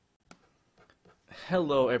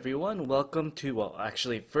Hello, everyone. Welcome to, well,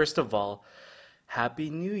 actually, first of all,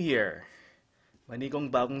 Happy New Year!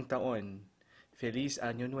 Manigong bagong taon. Feliz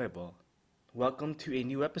Año Nuevo. Welcome to a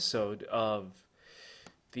new episode of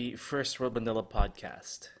the First World Manila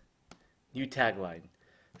podcast. New tagline: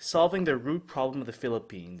 Solving the root problem of the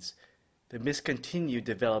Philippines, the miscontinued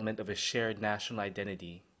development of a shared national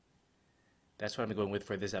identity. That's what I'm going with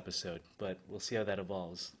for this episode, but we'll see how that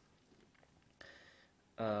evolves.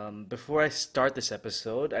 Before I start this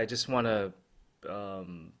episode, I just want to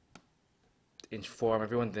um, inform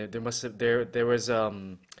everyone that there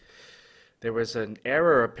was an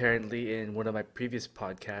error apparently in one of my previous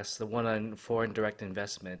podcasts, the one on foreign direct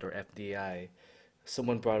investment or FDI.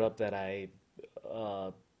 Someone brought up that I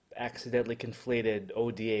uh, accidentally conflated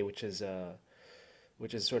ODA, which is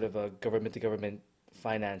sort of a government to government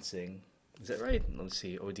financing. Is that right? Let's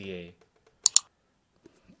see, ODA.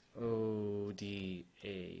 ODA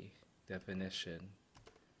definition.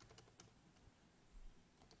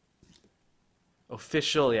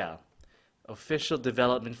 Official, yeah. Official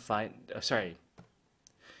development sorry.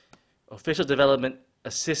 Official development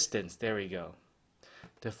assistance. There we go.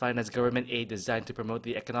 Defined as government aid designed to promote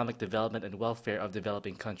the economic development and welfare of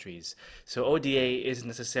developing countries. So ODA isn't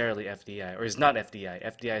necessarily FDI, or is not FDI.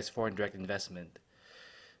 FDI is foreign direct investment.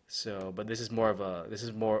 So, but this is more,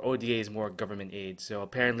 ODA is more government aid. So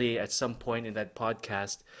apparently at some point in that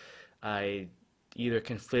podcast, I either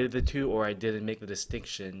conflated the two or I didn't make the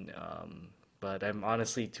distinction. But I'm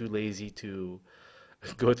honestly too lazy to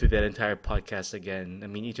go through that entire podcast again. I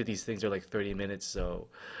mean, each of these things are like 30 minutes, so,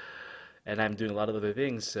 and I'm doing a lot of other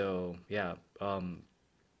things, so yeah.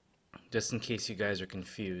 Just in case you guys are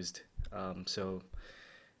confused. So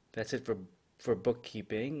that's it for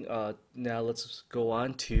bookkeeping. Now let's go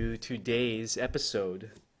on to today's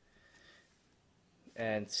episode.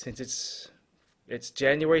 And since it's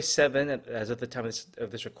January 7th, as of the time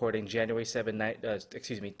of this recording, January 7th,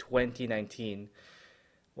 2019.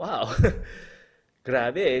 Wow.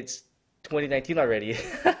 Grabe, it's 2019 already.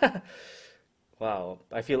 Wow,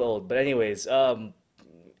 I feel old. But anyways, it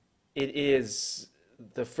is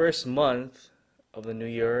the first month of the new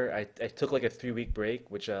year. I took like a 3 week break,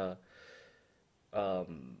 which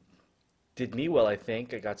um, did me well, I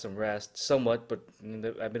think. I got some rest, somewhat, but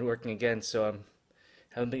I've been working again, so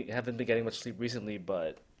haven't been getting much sleep recently.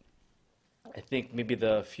 But I think maybe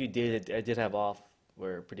the few days that I did have off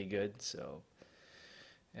were pretty good. So,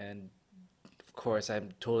 and of course, I'm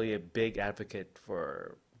totally a big advocate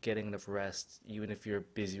for getting enough rest, even if you're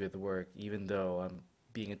busy with work. Even though I'm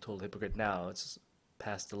being a total hypocrite now, it's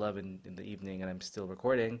past 11 in the evening and I'm still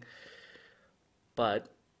recording. But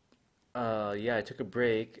yeah, I took a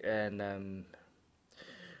break and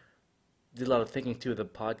did a lot of thinking too of the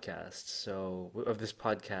podcast, so of this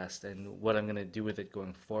podcast and what I'm gonna do with it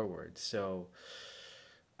going forward. So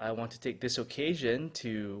I want to take this occasion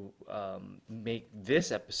to make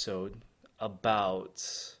this episode about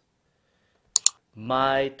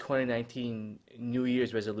my 2019 New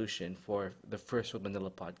Year's resolution for the First World Manila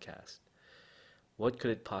podcast. What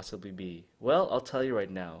could it possibly be? Well, I'll tell you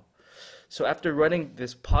right now. So after running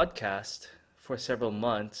this podcast for several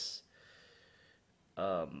months,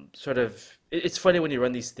 it's funny when you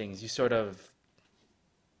run these things. You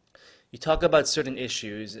talk about certain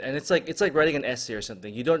issues, and it's like writing an essay or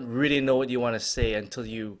something. You don't really know what you want to say until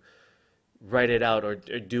you write it out or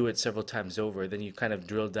do it several times over. Then you kind of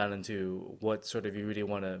drill down into what sort of you really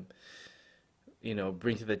want to,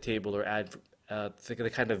 bring to the table or add, the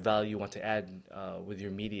kind of value you want to add with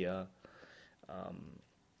your media.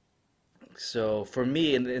 So for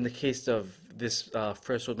me, in the case of this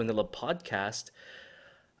First World Manila podcast,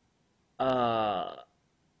 uh,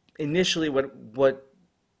 initially what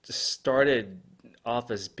started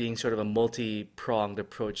off as being sort of a multi-pronged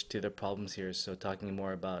approach to the problems here. So talking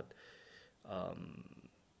more um,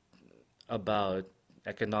 about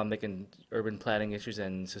economic and urban planning issues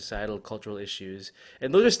and societal cultural issues,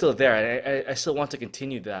 and those are still there. I still want to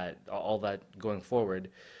continue that all that going forward.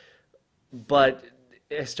 But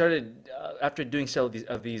I started after doing several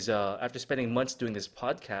of these after spending months doing this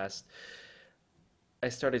podcast, I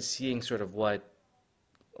started seeing sort of what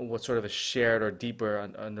sort of a shared or deeper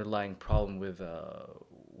underlying problem with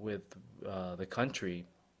the country,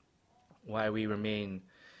 why we remain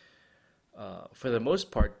for the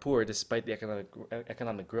most part poor despite the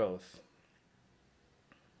economic growth.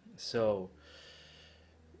 So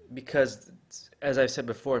because as I've said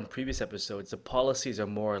before in previous episodes, the policies are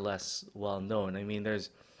more or less well known. I mean,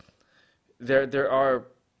 there there are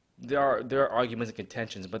there are arguments and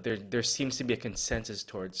contentions, but there seems to be a consensus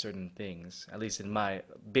towards certain things, at least in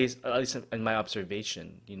my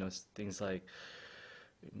observation. Things like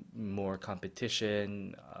more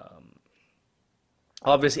competition,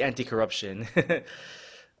 obviously anti-corruption,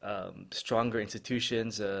 stronger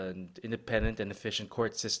institutions, an independent and efficient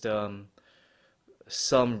court system,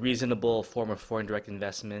 some reasonable form of foreign direct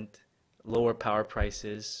investment, lower power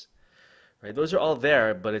prices, right? Those are all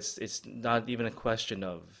there, but it's not even a question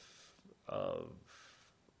of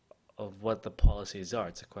of what the policies are.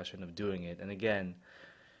 It's a question of doing it. And again,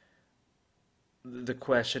 the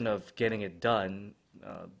question of getting it done,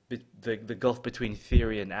 the gulf between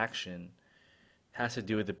theory and action has to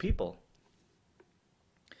do with the people.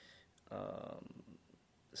 Um,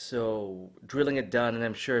 so drilling it down, and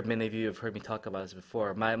I'm sure many of you have heard me talk about this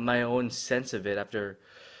before. My own sense of it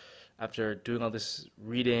after doing all this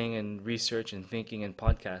reading and research and thinking and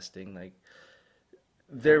podcasting, like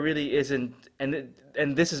there really isn't, and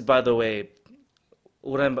this is, by the way,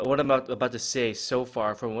 what I'm about to say so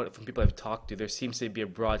far from people I've talked to, there seems to be a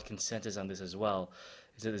broad consensus on this as well.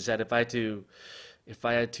 Is that if I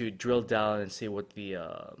had to drill down and say what the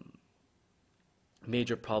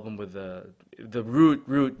major problem with the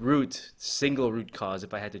root single root cause,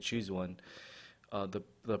 if I had to choose one,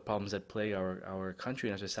 the problems that plague our country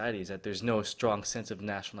and our society is that there's no strong sense of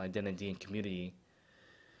national identity and community.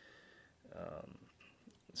 Um,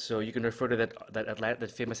 So you can refer to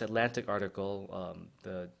that famous Atlantic article,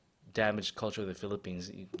 the damaged culture of the Philippines.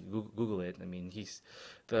 You Google it. I mean, he's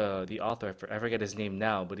the author. I forget his name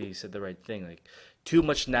now, but he said the right thing. Like, too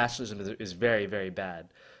much nationalism is very, very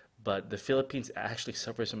bad, but the Philippines actually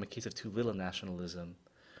suffers from a case of too little nationalism.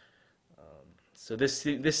 So this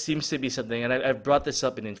seems to be something, and I've brought this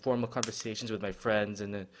up in informal conversations with my friends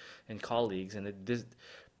and colleagues, and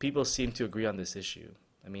people seem to agree on this issue.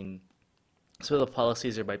 I mean, so the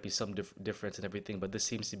policies, there might be some difference and everything, but this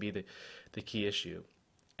seems to be the key issue.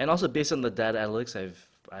 And also based on the data analytics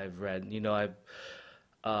I've read, I've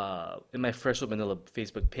in my First World Manila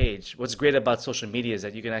Facebook page, what's great about social media is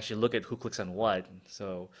that you can actually look at who clicks on what.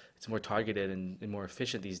 So it's more targeted and more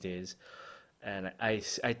efficient these days. And I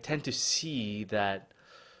tend to see that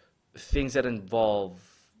things that involve,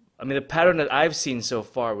 I mean, the pattern that I've seen so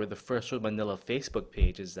far with the First World Manila Facebook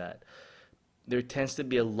page is that there tends to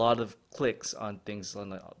be a lot of clicks on things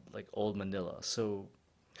on like old Manila. So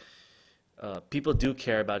people do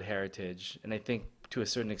care about heritage, and I think to a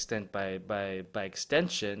certain extent, by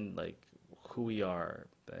extension, like who we are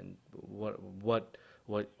and what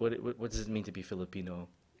does it mean to be Filipino.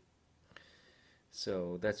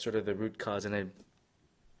 So that's sort of the root cause. And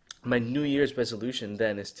my New Year's resolution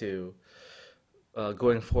then is to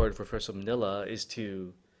going forward for First of Manila is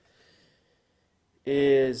to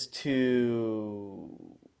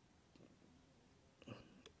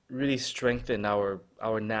really strengthen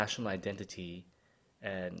our national identity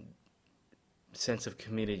and sense of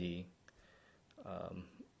community. Um,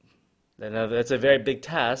 and that's a very big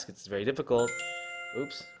task. It's very difficult.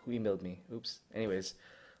 Oops, who emailed me? Oops. Anyways,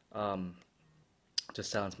 um,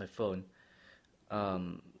 just silenced my phone.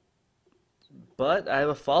 Um, but I have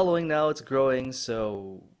a following now. It's growing,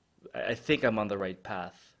 so I think I'm on the right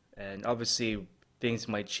path. And obviously, things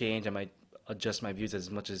might change. I might adjust my views as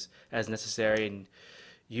much as necessary. And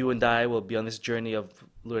you and I will be on this journey of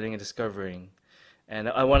learning and discovering. And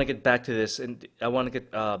I want to get back to this, and I want to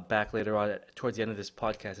get back later on towards the end of this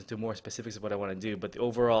podcast into more specifics of what I want to do. But the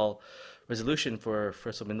overall resolution for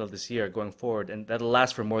First of Manila this year, going forward, and that'll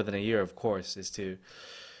last for more than a year, of course, is to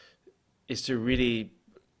really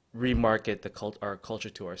remarket our culture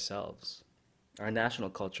to ourselves, our national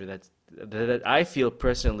culture that I feel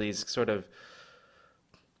personally is sort of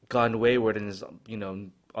gone wayward and is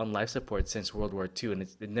on life support since World War II, and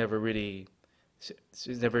it's never really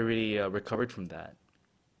recovered from that.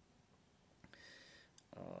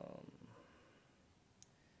 Um,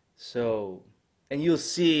 so, and you'll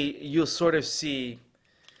sort of see,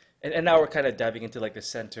 and now we're kind of diving into like the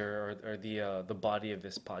center or the body of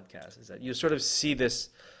this podcast is that you sort of see this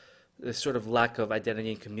sort of lack of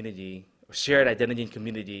identity and community, or shared identity and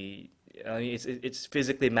community. I mean, it's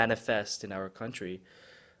physically manifest in our country.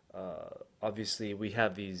 Obviously, we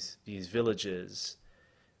have these villages,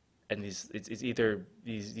 and it's either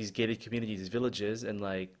these gated communities, these villages, and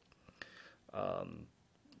like um,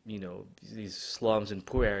 these slums and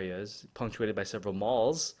poor areas, punctuated by several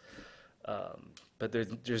malls. But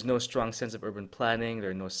there's no strong sense of urban planning. There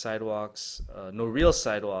are no sidewalks, no real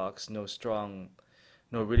sidewalks, no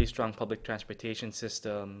really strong public transportation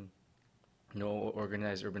system, no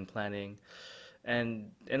organized urban planning.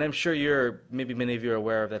 And I'm sure maybe many of you are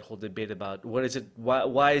aware of that whole debate about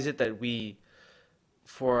why is it that we,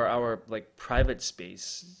 for our like private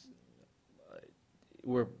space,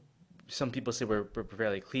 we're some people say we're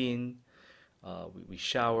fairly clean. We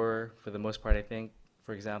shower for the most part, I think.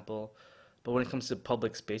 for example. But when it comes to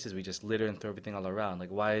public spaces, we just litter and throw everything all around. Like,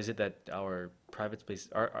 why is it that our private space,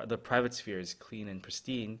 the private sphere is clean and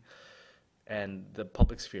pristine, and the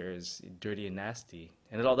public sphere is dirty and nasty?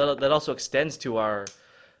 And that also extends to our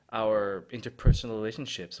interpersonal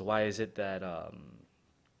relationships. Why is it that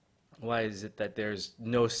there's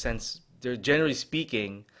no sense? There, generally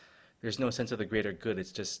speaking, there's no sense of the greater good.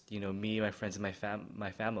 It's just me, my friends, and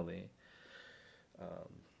my family.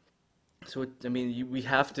 So I mean, we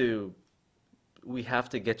have to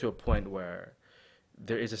get to a point where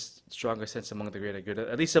there is a stronger sense among the greater good,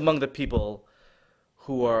 at least among the people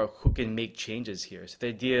who can make changes here. So the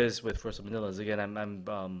idea is with First Manila is again,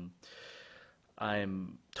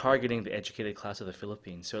 I'm targeting the educated class of the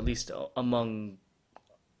Philippines. So at least among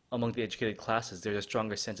the educated classes, there's a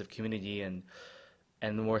stronger sense of community and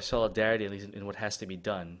more solidarity, at least in what has to be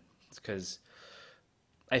done. Because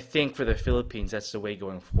I think for the Philippines, that's the way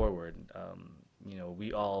going forward.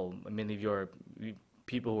 We all, many of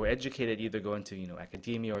people who are educated either go into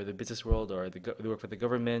academia or the business world or they work for the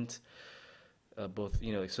government, both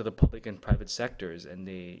so the public and private sectors, and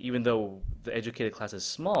they even though the educated class is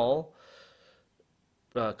small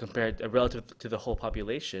compared relative to the whole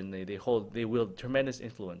population, they wield tremendous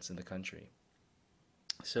influence in the country.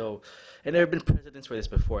 So, and there have been precedents for this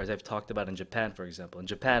before, as I've talked about in Japan, for example. In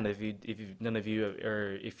Japan, if none of you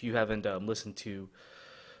or if you haven't listened to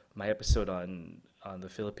my episode on the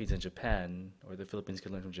Philippines and Japan, or the Philippines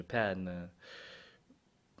can learn from Japan,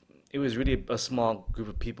 it was really a small group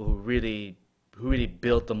of people who really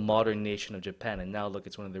built the modern nation of Japan, and now look,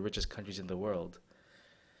 it's one of the richest countries in the world.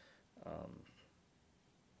 Um,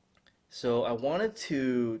 so I wanted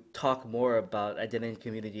to talk more about identity and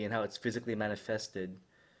community and how it's physically manifested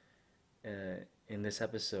in this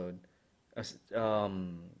episode.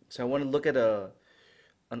 So I want to look at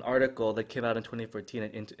an article that came out in 2014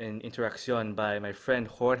 in Interaction by my friend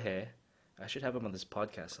Jorge. I should have him on this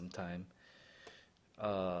podcast sometime.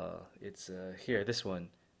 It's here, this one.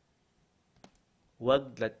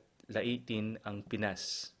 Laitin ang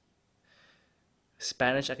Pinas.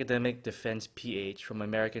 Spanish academic defends PH from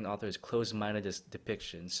American authors' closed-minded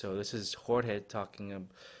depictions. So this is Jorge talking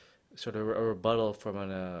sort of a rebuttal from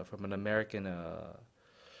an American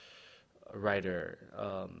writer,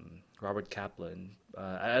 Robert Kaplan.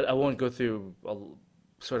 I won't go through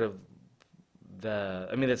sort of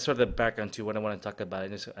I mean, that's sort of the background to what I want to talk about.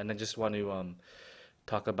 I just want to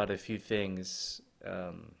talk about a few things,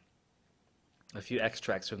 a few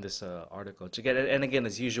extracts from this article. And again,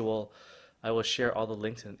 as usual, I will share all the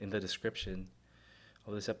links in the description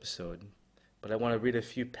of this episode. But I want to read a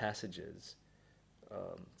few passages.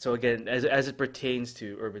 So again, as it pertains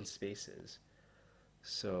to urban spaces.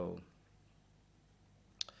 So,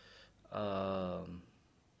 um,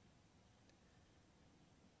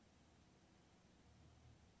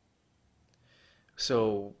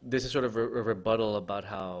 so this is sort of a rebuttal about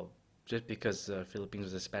how just because the Philippines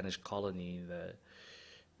was a Spanish colony,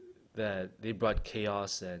 that they brought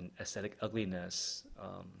chaos and aesthetic ugliness.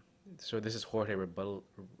 So this is Jorge's rebuttal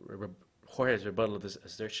of this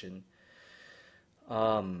assertion.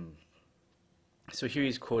 Um, so here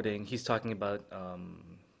he's talking about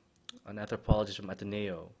an anthropologist from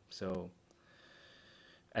Ateneo. So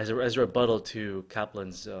as a rebuttal to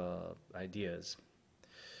Kaplan's ideas,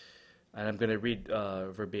 and I'm going to read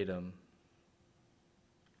verbatim.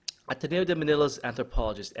 Ateneo de Manila's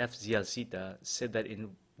anthropologist F. Zialcita said that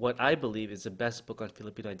in what I believe is the best book on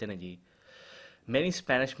Filipino identity, many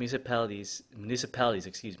Spanish municipalities,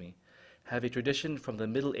 excuse me, have a tradition from the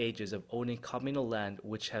Middle Ages of owning communal land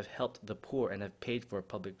which have helped the poor and have paid for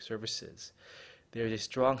public services. There is a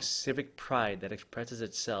strong civic pride that expresses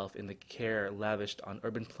itself in the care lavished on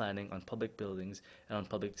urban planning, on public buildings, and on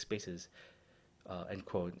public spaces. End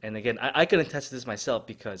quote. And again, I can attest to this myself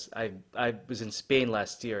because I was in Spain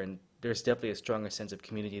last year, and there's definitely a stronger sense of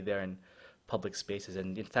community there in public spaces.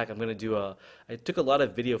 And in fact, I took a lot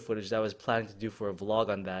of video footage that I was planning to do for a vlog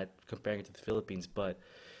on that, comparing it to the Philippines. But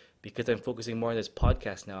because I'm focusing more on this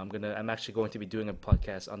podcast now, I'm actually going to be doing a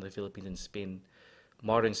podcast on the Philippines and Spain,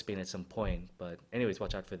 modern Spain at some point. But anyways,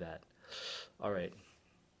 watch out for that. All right.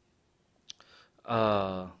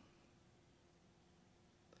 Uh,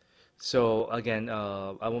 so again,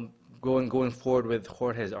 I won't going forward with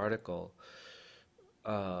Jorge's article.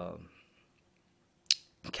 Um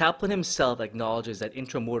Kaplan himself acknowledges that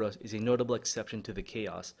Intramuros is a notable exception to the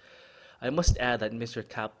chaos. I must add that Mr.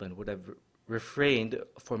 Kaplan would have refrained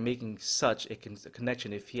from making such a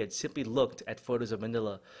connection if he had simply looked at photos of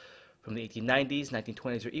Manila from the 1890s,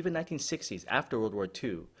 1920s, or even 1960s after World War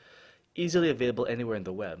II, easily available anywhere in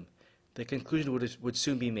the web. The conclusion would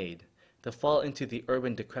soon be made. The fall into the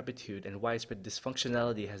urban decrepitude and widespread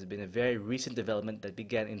dysfunctionality has been a very recent development that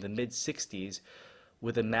began in the mid 60s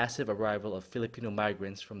with the massive arrival of Filipino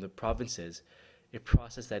migrants from the provinces, a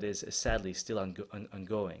process that is sadly still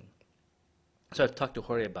ongoing. So I've talked to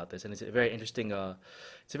Jorge about this, and it's a very interesting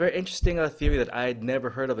theory that I'd never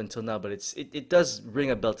heard of until now. But it does ring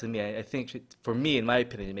a bell to me. I think for me, in my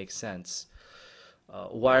opinion, it makes sense.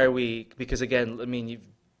 Why are we? Because again, I mean,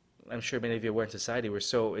 I'm sure many of you are aware in society,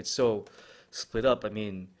 it's so split up. I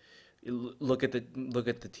mean, look at the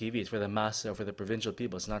TV. It's for the mass or for the provincial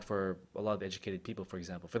people. It's not for a lot of the educated people, for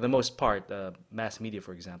example. For the most part, mass media,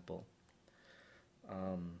 for example.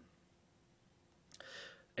 Um,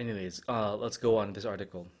 let's go on in this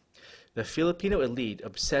article. The Filipino elite,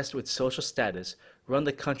 obsessed with social status, run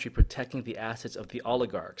the country protecting the assets of the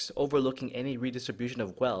oligarchs, overlooking any redistribution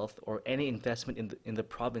of wealth or any investment in the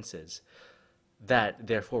provinces that,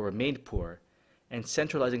 therefore, remained poor, and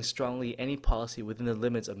centralizing strongly any policy within the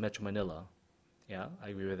limits of Metro Manila. Yeah, I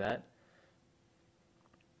agree with that.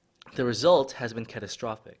 The result has been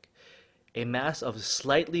catastrophic. A mass of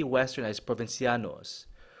slightly westernized provincianos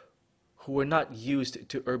who were not used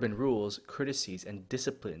to urban rules, courtesies, and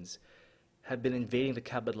disciplines have been invading the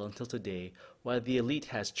capital until today, while the elite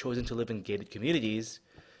has chosen to live in gated communities,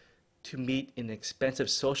 to meet in expensive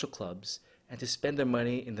social clubs, and to spend their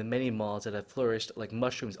money in the many malls that have flourished like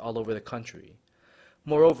mushrooms all over the country.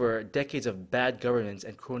 Moreover, decades of bad governance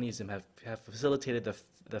and cronyism have facilitated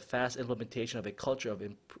the fast implementation of a culture of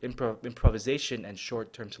improvisation and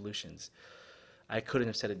short term solutions. I couldn't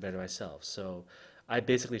have said it better myself. So I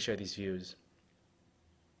basically share these views.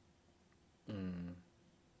 Mm.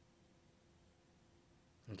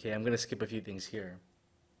 Okay, I'm going to skip a few things here.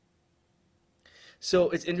 So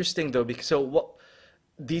it's interesting though, because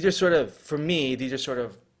these are sort of, for me, these are sort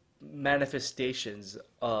of manifestations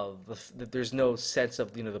of that there's no sense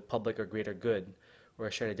of, the public or greater good or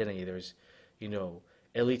a shared identity. There's, you know,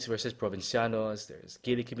 elites versus provincianos. There's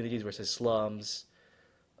gated communities versus slums.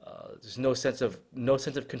 There's no sense of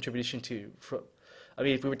contribution I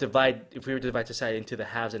mean, if we were to divide society into the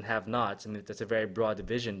haves and have-nots, I mean that's a very broad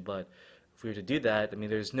division. But if we were to do that, I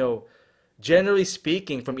mean, generally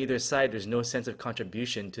speaking, from either side, there's no sense of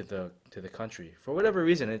contribution to the country for whatever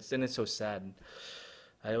reason. It's so sad.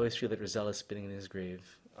 I always feel that Rizal is spinning in his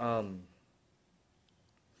grave.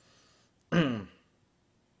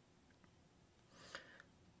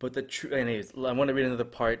 But anyways, I want to read another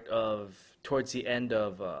part of towards the end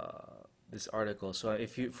of this article. So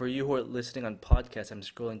for you who are listening on podcast, I'm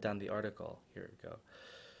scrolling down the article. Here we go.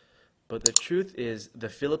 But the truth is, the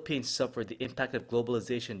Philippines suffered the impact of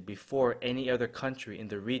globalization before any other country in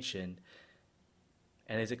the region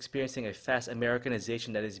and is experiencing a fast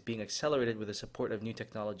Americanization that is being accelerated with the support of new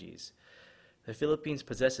technologies. The Philippines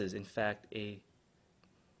possesses, in fact, a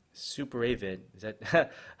superavid, is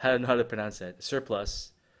that, I don't know how to pronounce that,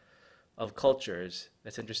 surplus of cultures.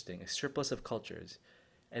 That's interesting, a surplus of cultures.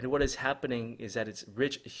 And what is happening is that its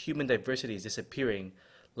rich human diversity is disappearing,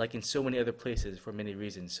 like in so many other places, for many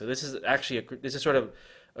reasons. So this is actually this is sort of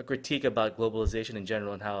a critique about globalization in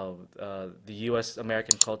general and how the U.S.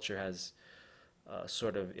 American culture has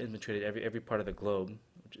sort of infiltrated every part of the globe,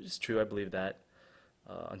 which is true. I believe that,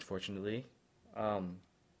 unfortunately. Um,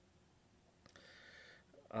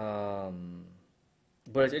 um,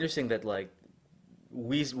 but it's interesting that like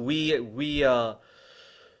we we we uh,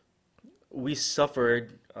 we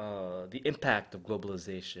suffered the impact of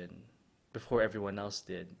globalization before everyone else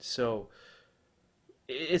did. So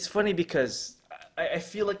it's funny because I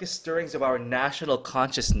feel like the stirrings of our national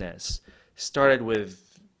consciousness started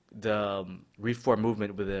with the reform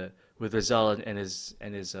movement with Rizal and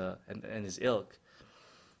his ilk.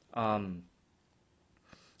 Um,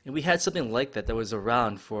 and we had something like that was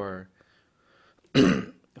around for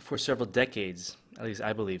several decades. At least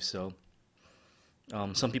I believe so.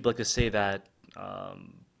 Some people like to say that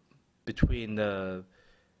um, between the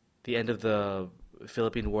end of the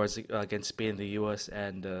Philippine Wars against Spain and the U.S.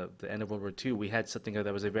 and the end of World War II, we had something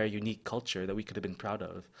that was a very unique culture that we could have been proud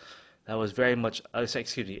of. That was very much,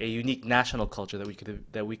 excuse me, a unique national culture that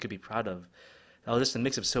we could be proud of. That was just a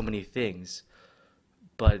mix of so many things,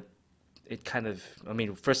 but it kind of, I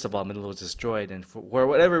mean, first of all, Manila was destroyed, and for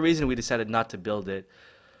whatever reason, we decided not to build it.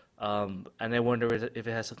 And I wonder if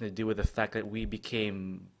it has something to do with the fact that we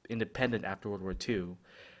became independent after World War II.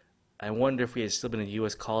 I wonder if we had still been a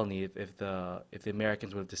U.S. colony, if the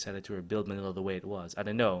Americans would have decided to rebuild Manila the way it was. I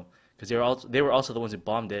don't know, because they were also the ones who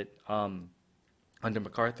bombed it under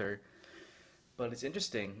MacArthur. But it's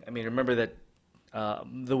interesting. I mean, remember that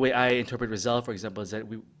the way I interpret Rizal, for example, is that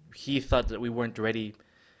he thought that we weren't ready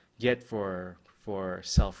yet for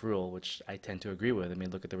self-rule, which I tend to agree with. I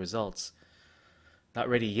mean, look at the results. Not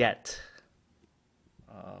ready yet.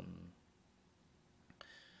 Um,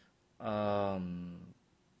 um,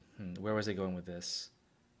 where was I going with this?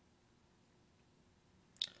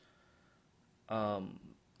 Um,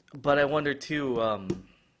 but I wonder too,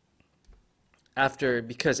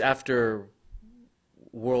 after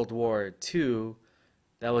World War II,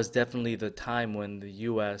 that was definitely the time when the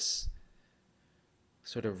U.S.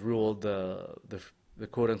 sort of ruled the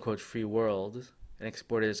quote unquote free world and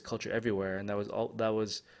exported its culture everywhere, and that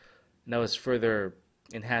was further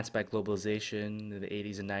enhanced by globalization in the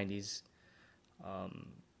 80s and 90s. Um,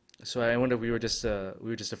 so I wonder if we were just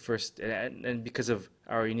the first, and because of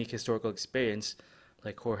our unique historical experience,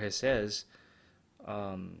 like Jorge says,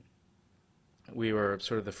 um, we were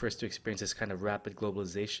sort of the first to experience this kind of rapid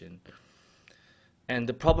globalization. And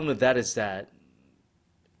the problem with that is that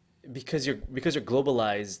because you're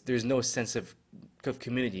globalized, there's no sense of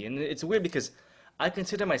community, and it's weird because I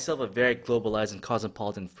consider myself a very globalized and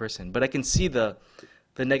cosmopolitan person, but I can see the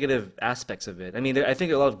negative aspects of it. I mean, I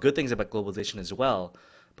think a lot of good things about globalization as well,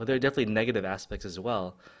 but there are definitely negative aspects as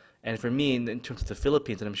well. And for me, in terms of the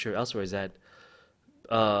Philippines, and I'm sure elsewhere, is that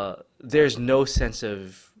there's no sense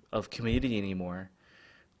of community anymore,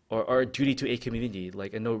 or duty to a community.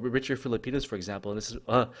 Like I know richer Filipinos, for example, and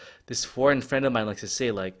this foreign friend of mine likes to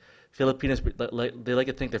say, like Filipinos, they like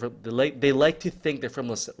to think they like to think they're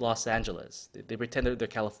from Los Angeles. They pretend they're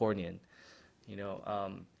Californian, you know.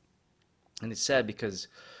 And it's sad because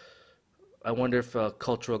I wonder if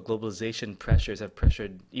cultural globalization pressures have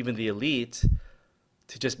pressured even the elite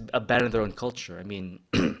to just abandon their own culture. I mean,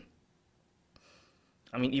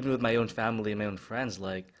 even with my own family and my own friends,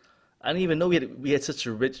 like I didn't even know we had such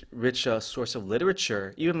a rich source of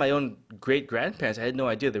literature. Even my own great grandparents, I had no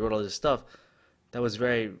idea they wrote all this stuff. That was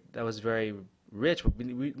very rich. But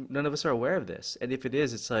none of us are aware of this. And if it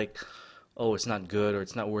is, it's like, oh, it's not good, or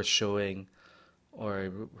it's not worth showing,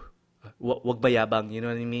 or wag bayabang. You know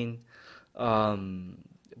what I mean? Um,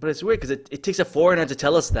 but it's weird because it takes a foreigner to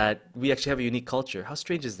tell us that we actually have a unique culture. How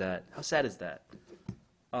strange is that? How sad is that?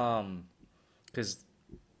 Um, because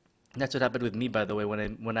that's what happened with me, by the way,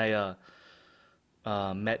 when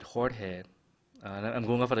I met Jorge. And I'm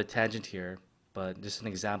going off on a tangent here, but just an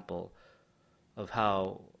example of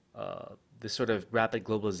how this sort of rapid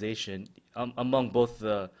globalization among both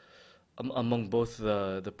the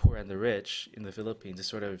poor and the rich in the Philippines has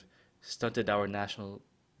sort of stunted our national,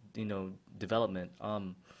 development.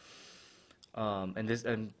 And this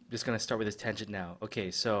I'm just gonna start with this tangent now.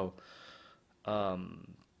 Okay, so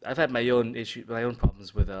um, I've had my own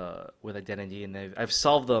problems with identity, and I've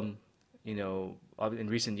solved them, in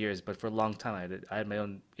recent years. But for a long time, I had my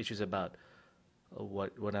own issues about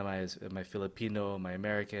what am I? Am I Filipino? Am I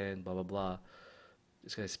American? Blah blah blah.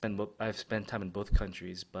 Just gonna I've spent time in both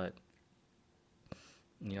countries, but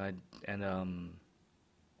you know, I, and um,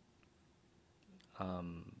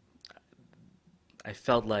 I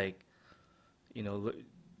felt like you know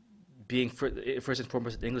being first and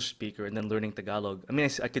foremost an English speaker and then learning Tagalog. I mean,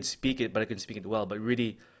 I could speak it, but I couldn't speak it well. But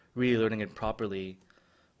really learning it properly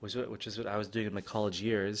which is what I was doing in my college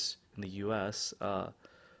years in the U.S.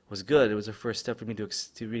 Was good. It was a first step for me to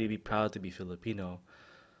really be proud to be Filipino.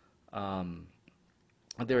 Um,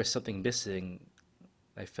 there was something missing,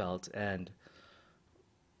 I felt, and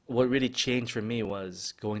what really changed for me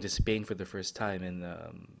was going to Spain for the first time in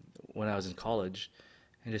when I was in college,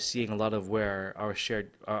 and just seeing a lot of where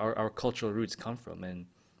our cultural roots come from, and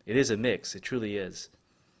it is a mix. It truly is,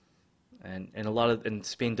 and and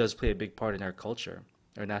Spain does play a big part in our culture,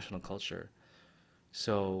 our national culture.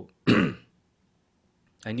 So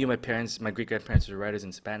I knew my great grandparents were writers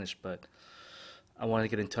in Spanish, but I wanted to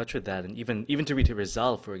get in touch with that, and even to read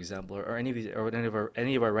Rizal, for example, or any of these, or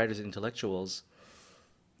any of our writers and intellectuals.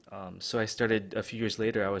 So I started a few years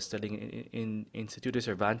later. I was studying in Instituto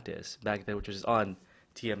Cervantes back then, which was on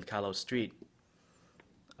TM Callao Street,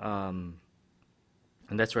 um,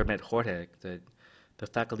 and that's where I met Jorge. The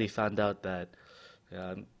faculty found out that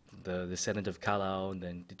the descendant of Callao, and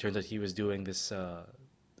then it turns out he was doing this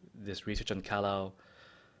research on Callao,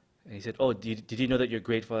 and he said, "Oh, did you know that your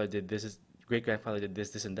great grandfather did this,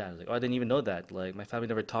 and that?" I was like, "Oh, I didn't even know that. Like, my family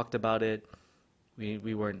never talked about it.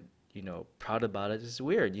 We weren't, proud about it. It's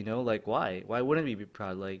weird, like why? Why wouldn't we be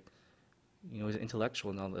proud? Like, he's an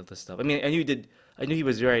intellectual and all of this stuff. I mean, I knew he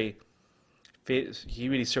was he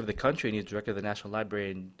really served the country, and he was director of the National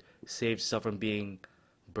Library and saved stuff from being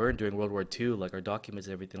burned during World War II, like our documents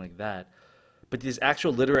and everything like that. But these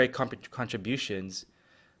actual literary contributions,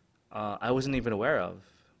 I wasn't even aware of.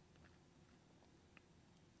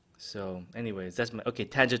 So, anyways, that's my okay.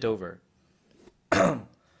 Tangent over.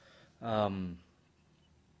 Um,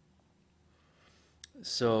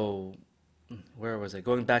 So, where was I?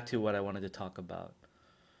 Going back to what I wanted to talk about.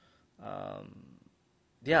 Um,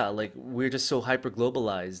 yeah, like we're just so hyper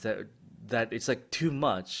globalized that it's like too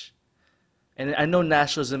much. And I know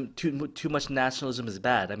nationalism, too much nationalism is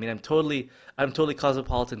bad. I mean, I'm totally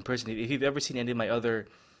cosmopolitan person. If you've ever seen any of my other,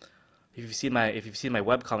 if you've seen my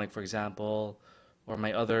webcomic, for example, or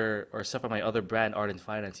my other, or stuff on my other brand, Art and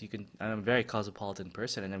Finance, you can. I'm a very cosmopolitan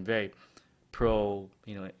person, and I'm very pro,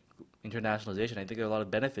 internationalization. I think there are a lot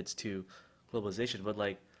of benefits to globalization, but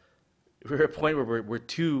like we're at a point where we're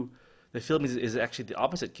too. The Philippines is actually the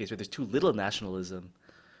opposite case, where there's too little nationalism,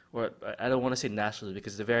 or I don't want to say nationalism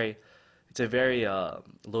because it's a very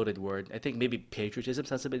loaded word. I think maybe patriotism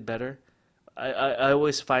sounds a bit better. I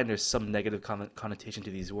always find there's some negative connotation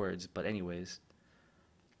to these words, but anyways,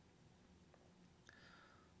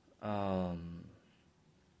 um,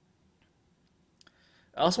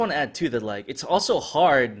 I also want to add too that like it's also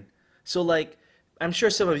hard. So like I'm sure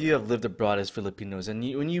some of you have lived abroad as Filipinos, and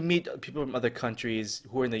when you meet people from other countries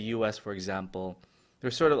who are in the U.S., for example,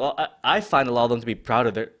 they're sort of I find a lot of them to be proud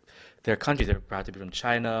of their countries. They're proud to be from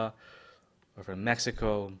China or from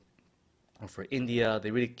Mexico or for India.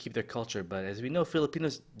 They really keep their culture. But as we know,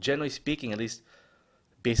 Filipinos, generally speaking, at least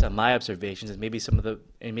based on my observations, and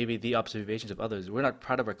maybe the observations of others, we're not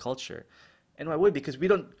proud of our culture. And why would? Because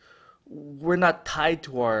we're not tied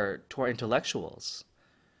to our intellectuals.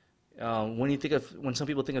 When some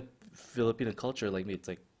people think of Filipino culture, like me, it's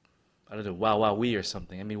like I don't know, wow, wow, we or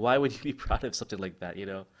something. I mean, why would you be proud of something like that, you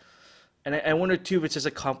know? And I wonder too if it's just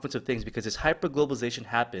a confluence of things because as hyper globalization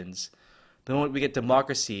happens, the moment we get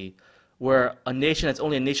democracy, where a nation that's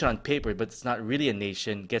only a nation on paper, but it's not really a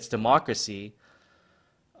nation, gets democracy,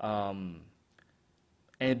 um,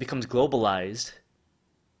 and it becomes globalized,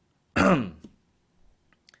 and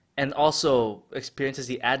also experiences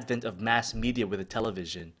the advent of mass media with the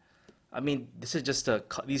television. I mean, this is just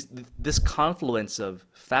this confluence of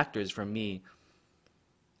factors for me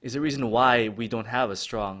is the reason why we don't have a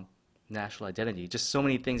strong national identity. Just so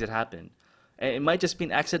many things that happen. And it might just be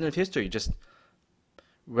an accident of history. Just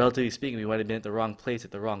relatively speaking, we might have been at the wrong place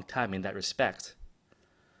at the wrong time in that respect.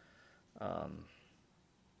 Um,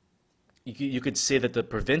 you could say that the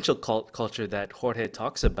provincial culture that Jorge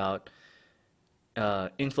talks about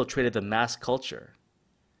infiltrated the mass culture.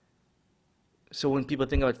 So when people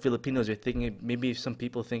think about Filipinos, they're thinking maybe some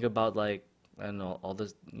people think about like I don't know all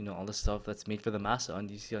this all the stuff that's made for the massa on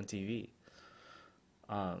you see on TV.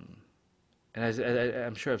 Um, and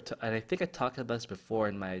I'm sure and I think I talked about this before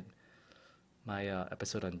in my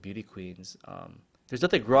episode on beauty queens. There's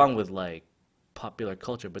nothing wrong with like popular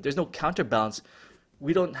culture, but there's no counterbalance.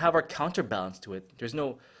 We don't have our counterbalance to it.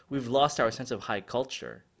 We've lost our sense of high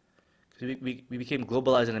culture. 'Cause we became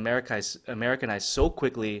globalized and Americanized so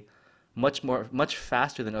quickly, much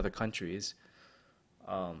faster than other countries.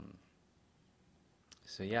 Um,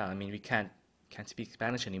 so yeah, I mean we can't speak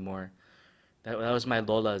Spanish anymore. That was my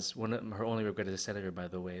Lola's her only regret as a senator, by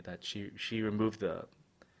the way, that she removed the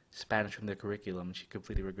Spanish from the curriculum, and she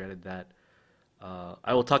completely regretted that.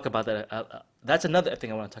 I will talk about that. That's another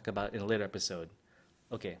thing I want to talk about in a later episode.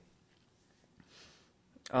 Okay.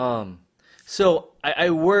 Um, so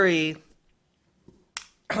I worry,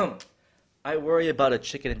 I worry about a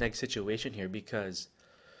chicken and egg situation here because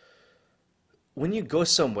when you go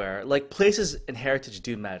somewhere, like places and heritage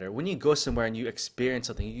do matter. When you go somewhere and you experience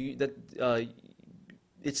something,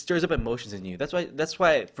 it stirs up emotions in you. That's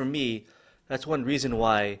why for me, that's one reason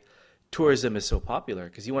why tourism is so popular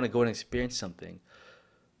because you want to go and experience something.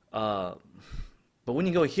 Uh, but when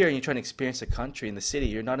you go here and you're trying to experience the country and the city,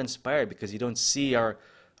 you're not inspired because you don't see our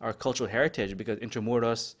cultural heritage because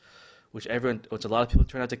Intramuros, which a lot of people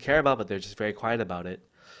turn out to care about, but they're just very quiet about it.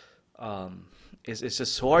 It's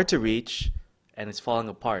just so hard to reach, and it's falling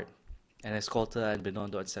apart. And Escolta and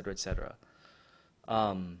Binondo, etc., etc.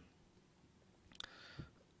 Um,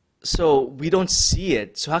 so we don't see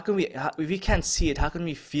it. So if we can't see it, how can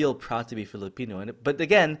we feel proud to be Filipino? But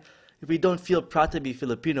again, if we don't feel proud to be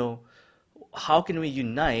Filipino, how can we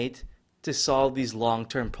unite to solve these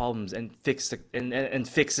long-term problems and fix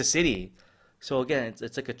the city? So again,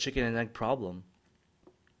 it's like a chicken and egg problem.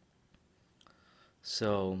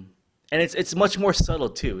 So, and it's much more subtle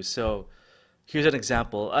too. So here's an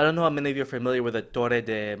example. I don't know how many of you are familiar with the Torre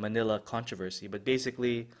de Manila controversy, but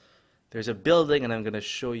basically there's a building, and I'm gonna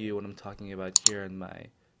show you what I'm talking about here in my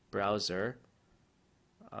browser.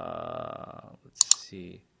 Let's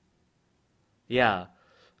see. Yeah.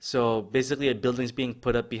 So basically, a building's being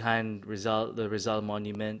put up behind the Rizal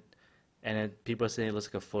Monument, and then people are saying it looks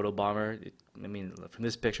like a photo bomber. I mean, from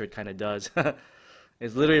this picture, it kind of does.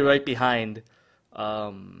 It's literally right behind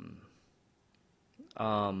um,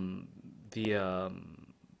 um, the um,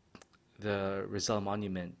 the Rizal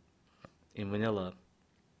Monument in Manila,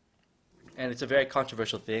 and it's a very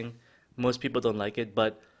controversial thing. Most people don't like it,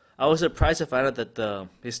 but I was surprised to find out that the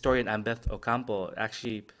historian Ambeth Ocampo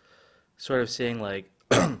actually sort of saying like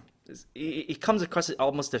he comes across as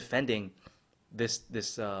almost defending this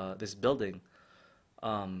building.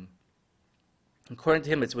 Um, According to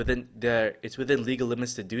him, it's within legal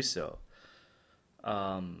limits to do so.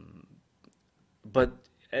 Um, but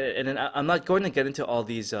and then I'm not going to get into all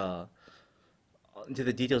these into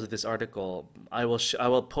the details of this article. I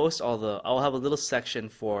will post all the I'll have a little section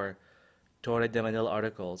for Torre de Manila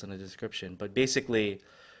articles in the description. But basically,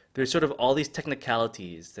 there's sort of all these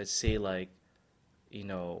technicalities that say like you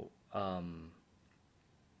know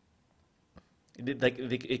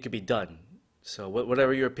it could be done. So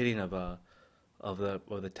whatever your opinion of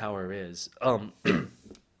the tower is, and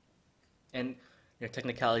there are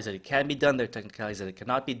technicalities that it can be done, there are technicalities that it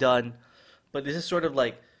cannot be done. But this is sort of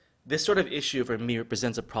like this sort of issue for me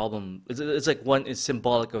represents a problem. It's like one is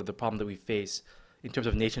symbolic of the problem that we face in terms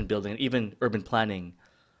of nation building and even urban planning,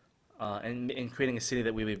 and creating a city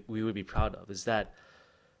that we would be proud of. Is that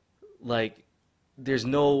like there's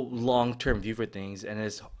no long term view for things, and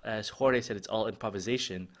as Jorge said, it's all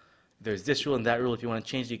improvisation. There's this rule and that rule. If you want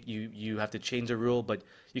to change it, you have to change the rule, but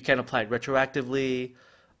you can't apply it retroactively.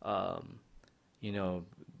 Um, you know,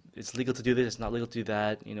 it's legal to do this, it's not legal to do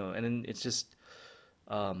that. And then it's just,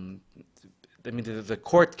 um, I mean, the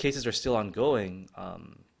court cases are still ongoing.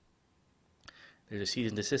 There's a cease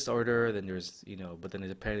and desist order, then but then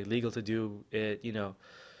it's apparently legal to do it.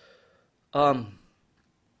 Um,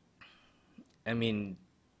 I mean,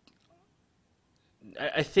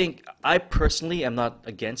 I think I personally am not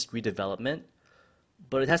against redevelopment,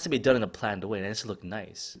 but it has to be done in a planned way and it has to look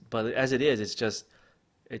nice. But as it is, it's just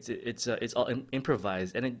it's all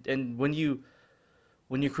improvised. And when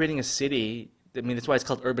you're creating a city, I mean that's why it's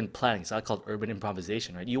called urban planning. It's not called urban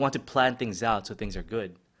improvisation, right? You want to plan things out so things are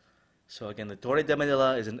good. So again, the Torre de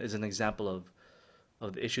Manila is an example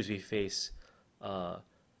of the issues we face, uh,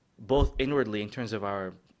 both inwardly in terms of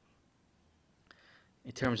our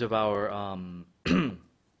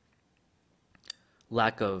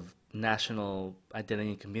lack of national identity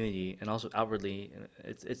and community, and also outwardly,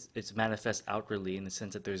 it's manifest outwardly in the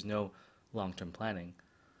sense that there's no long-term planning.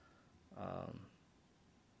 Um,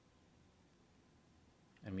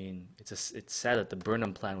 I mean, it's sad that the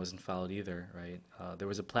Burnham plan wasn't followed either, right? There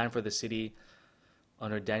was a plan for the city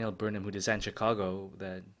under Daniel Burnham, who designed Chicago,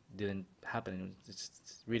 that didn't happen.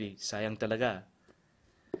 It's really sayang talaga.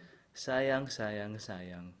 Sayang, sayang,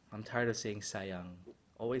 sayang. I'm tired of saying sayang.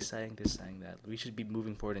 Always saying this, saying that. We should be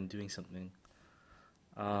moving forward and doing something.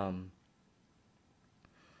 Um,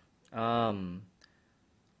 um,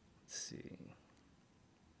 let's see.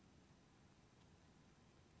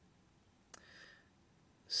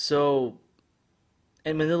 So,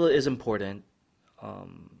 and Manila is important.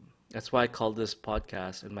 Um, that's why I call this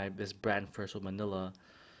podcast and my this brand First World Manila.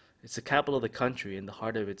 It's the capital of the country and the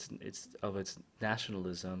heart of its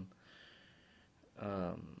nationalism.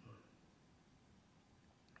 Um,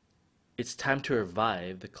 it's time to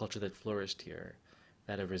revive the culture that flourished here,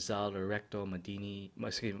 that of Rizal, Recto, Mabini,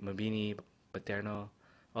 Paterno,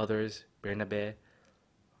 others, Bernabe,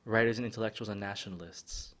 writers and intellectuals and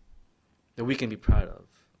nationalists that we can be proud of,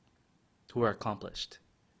 who are accomplished,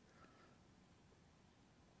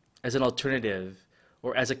 as an alternative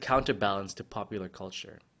or as a counterbalance to popular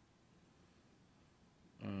culture.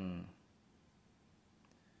 Mm.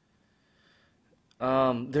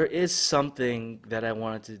 There is something that I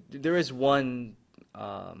wanted to.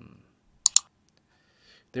 Um,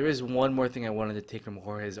 there is one more thing I wanted to take from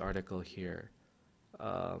Jorge's article here.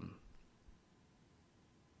 Um,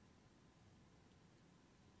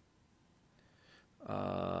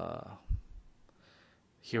 uh,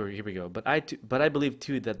 here we go. But I believe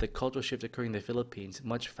too that the cultural shift occurring in the Philippines,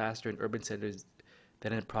 much faster in urban centers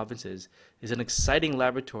than in the provinces, is an exciting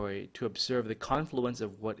laboratory to observe the confluence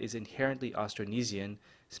of what is inherently Austronesian,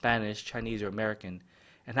 Spanish, Chinese, or American,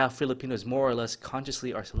 and how Filipinos more or less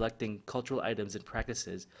consciously are selecting cultural items and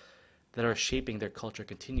practices that are shaping their culture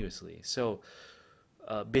continuously. So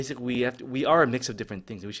basically, we are a mix of different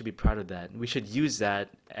things. And we should be proud of that. We should use that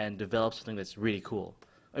and develop something that's really cool.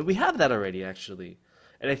 And we have that already, actually.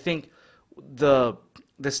 And I think the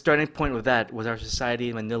the starting point with that was our society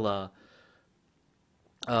in Manila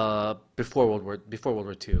before World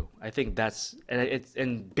War II. I think that's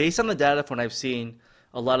and based on the data from what I've seen,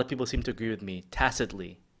 a lot of people seem to agree with me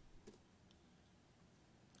tacitly.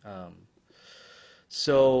 Um,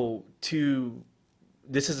 so to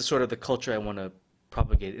this is the sort of the culture I want to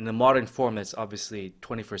propagate in the modern form that's obviously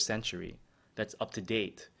 21st century, that's up to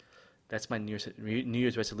date, That's my New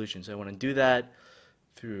Year's resolution. So I want to do that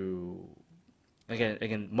through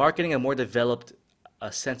again marketing a more developed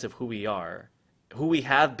a sense of who we are, who we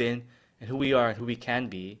have been, and who we are and who we can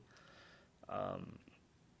be,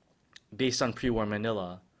 based on pre-war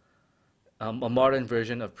Manila, a modern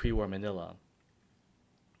version of pre-war Manila.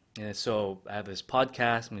 And so I have this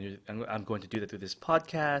podcast. I'm going to do that through this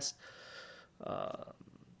podcast. Uh,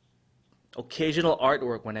 Occasional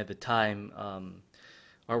artwork when I have the time.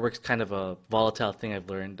 Artwork's kind of a volatile thing I've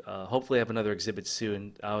learned. Hopefully, I have another exhibit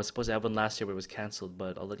soon. I was supposed to have one last year, but it was canceled.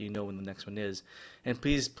 But I'll let you know when the next one is. And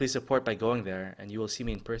please support by going there, and you will see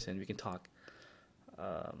me in person. We can talk.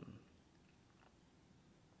 Um,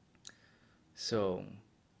 so,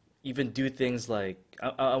 even do things like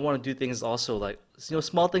I want to do things also like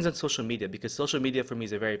small things on social media because social media for me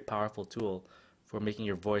is a very powerful tool for making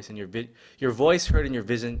your voice and your voice heard and your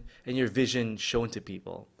vision shown to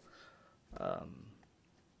people. Um,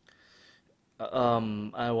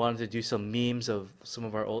 I wanted to do some memes of some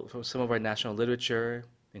of our national literature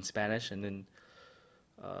in Spanish, and then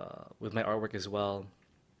with my artwork as well,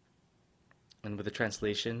 and with the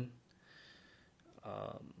translation.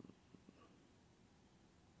 Um,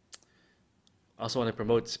 I also want to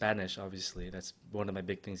promote Spanish. Obviously, that's one of my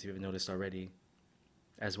big things you've noticed already,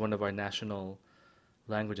 as one of our national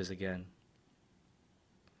languages again.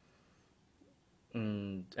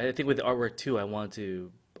 I think with the artwork too, I want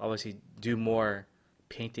to obviously do more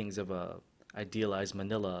paintings of a idealized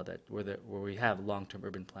Manila where we have long-term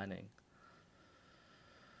urban planning.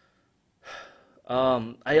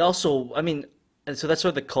 I mean, and so that's sort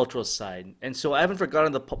of the cultural side, and so I haven't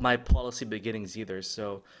forgotten my policy beginnings either.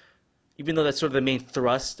 So even though that's sort of the main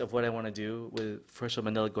thrust of what I want to do with First of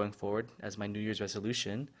Manila going forward as my New Year's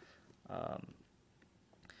resolution, um,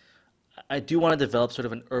 I do want to develop sort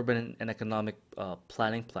of an urban and economic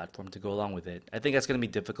planning platform to go along with it. I think that's going to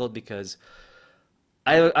be difficult because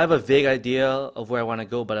I have a vague idea of where I want to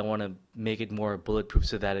go, but I want to make it more bulletproof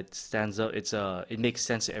so that it stands out. It makes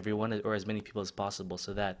sense to everyone or as many people as possible.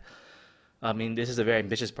 So that I mean, this is a very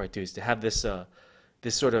ambitious part too, is to have this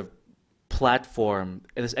sort of platform,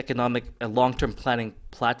 this economic and long-term planning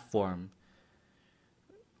platform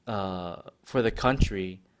for the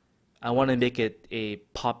country. I want to make it a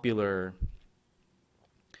popular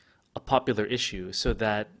issue so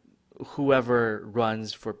that whoever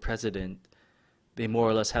runs for president, they more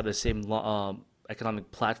or less have the same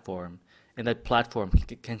economic platform, and that platform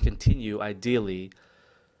can continue ideally.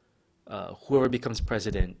 Whoever becomes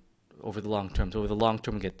president over the long term, so over the long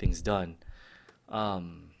term, get things done.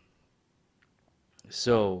 Um,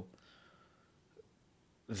 so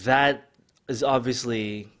that is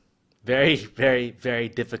obviously very, very, very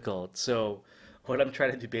difficult. So what I'm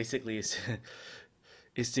trying to do basically is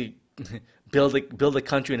is to build a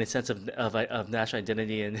country in a sense of national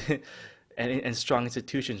identity and and strong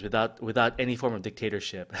institutions without any form of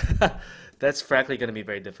dictatorship. That's frankly going to be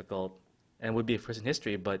very difficult and would be a first in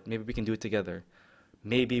history, but maybe we can do it together.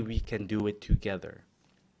 Maybe we can do it together.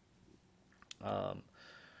 Um,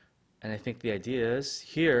 and I think the idea is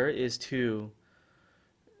to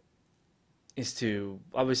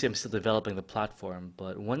obviously I'm still developing the platform,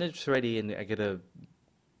 but when it's ready and I get a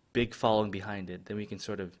big following behind it, then we can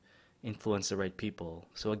sort of influence the right people.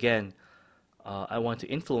 So again, I want to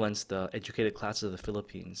influence the educated classes of the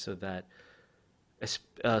Philippines so that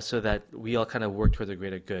we all kind of work toward the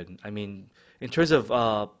greater good. I mean, in terms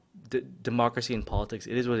of democracy and politics,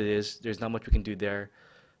 it is what it is. There's not much we can do there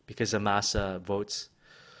because the massa votes.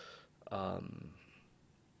 Um,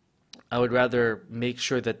 I would rather make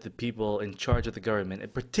sure that the people in charge of the government,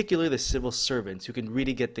 and particularly the civil servants who can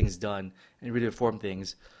really get things done and really reform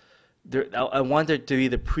things, I want there to be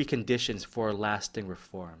the preconditions for lasting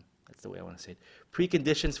reform. That's the way I want to say it.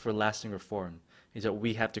 Preconditions for lasting reform is what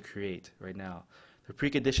we have to create right now. The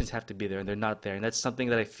preconditions have to be there, and they're not there. And that's something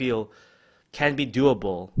that I feel can be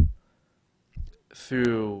doable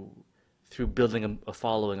through building a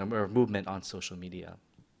following or a movement on social media,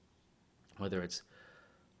 whether it's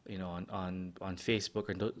on Facebook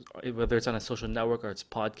or whether it's on a social network or it's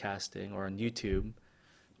podcasting or on YouTube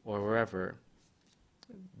or wherever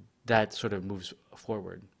that sort of moves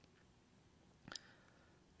forward.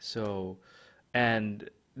 So, and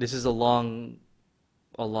this is a long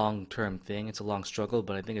term thing. It's a long struggle,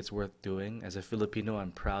 but I think it's worth doing. As a Filipino,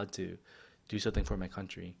 I'm proud to do something for my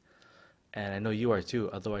country, and I know you are too.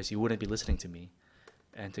 Otherwise, you wouldn't be listening to me.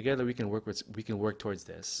 And together, we can work towards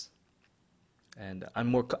this. And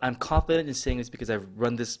I'm confident in saying this because I've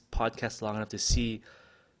run this podcast long enough to see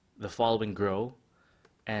the following grow,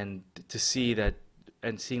 and to see that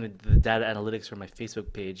and seeing the data analytics from my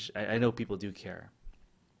Facebook page. I know people do care.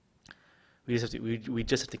 We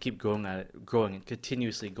just have to keep growing at it, growing and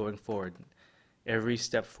continuously going forward, every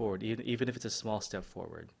step forward, even if it's a small step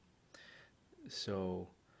forward. So,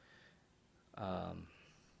 um,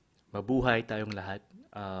 mabuhay tayong lahat.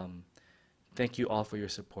 Thank you all for your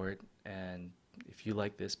support, and if you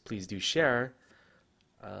like this, please do share,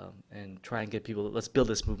 and try and get people. Let's build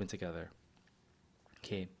this movement together.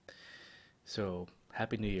 Okay. So,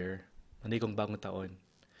 Happy New Year. Manigong bagong taon.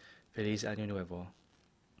 Feliz Año Nuevo.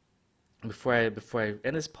 Before I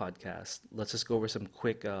end this podcast, let's just go over some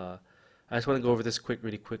quick. I just want to go over this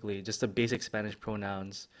really quickly. Just the basic Spanish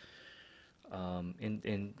pronouns,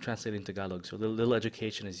 in translating Tagalog. So little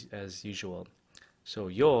education as usual. So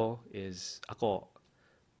yo is ako,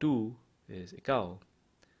 tú is ikaw,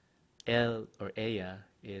 él or ella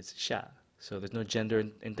is siya. So there's no gender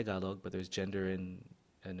in Tagalog, but there's gender in,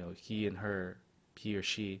 he and her, he or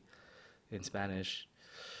she in Spanish.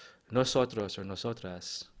 Nosotros or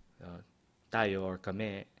nosotras, tayo or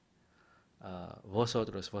kami,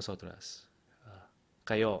 vosotros, vosotras,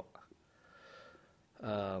 kayo,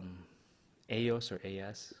 um, ellos or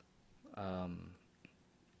ellas, um,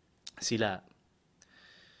 sila.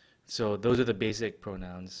 So those are the basic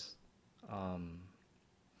pronouns. Um,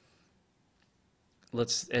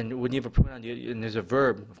 and when you have a pronoun, and there's a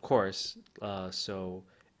verb, of course. So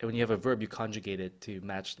and when you have a verb, you conjugate it to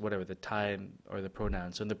match whatever the time or the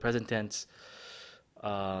pronoun. So in the present tense,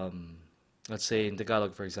 um, let's say in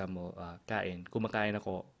Tagalog, for example, kain, kumakain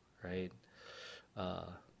ako, right? Uh,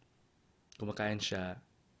 kumakain siya,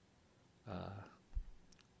 uh,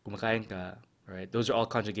 kumakain ka, right? Those are all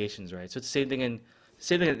conjugations, right? So it's the same thing in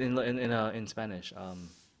Spanish. Uh,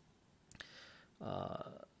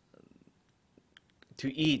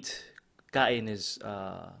 to eat, kain is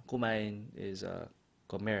kumain is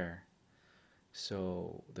comer.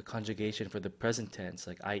 So the conjugation for the present tense,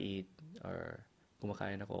 like I eat or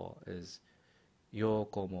kumakain ako, is yo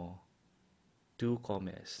como, tú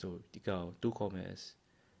comes. So ikaw, tú comes,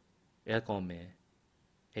 él come,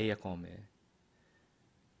 ella come,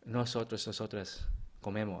 nosotros, nosotras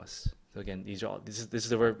comemos. So again, this is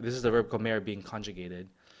the verb comer being conjugated.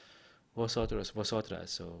 Vosotros, vosotras.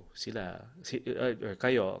 So or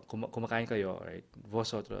kayo, kumakain kayo, right?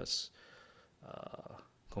 Vosotros,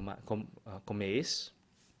 coméis,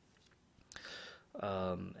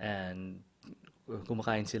 and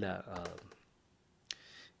kumakain sila.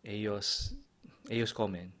 Ellos, ellos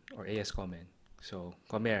comen or ellas comen. So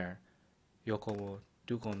comer, yo como,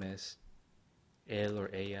 tú comes, él or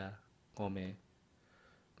ella come,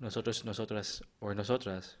 nosotros, nosotras or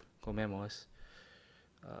nosotras comemos,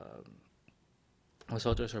 um,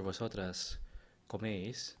 vosotros or vosotras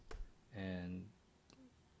coméis, and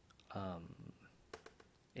um,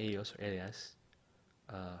 ellos or ellas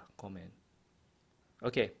comen.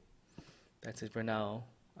 Okay, that's it for now.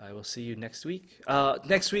 I will see you next week.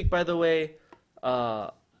 Next week, by the way,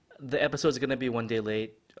 the episode is gonna be one day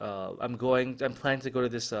late. I'm planning to go to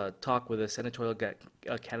this talk with the senatorial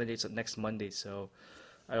candidates next Monday, so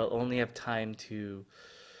I'll only have time to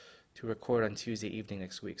record on Tuesday evening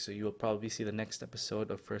next week. So you will probably see the next episode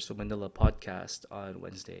of First from Manila podcast on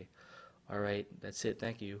Wednesday. All right, that's it.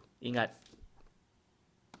 Thank you. Ingat.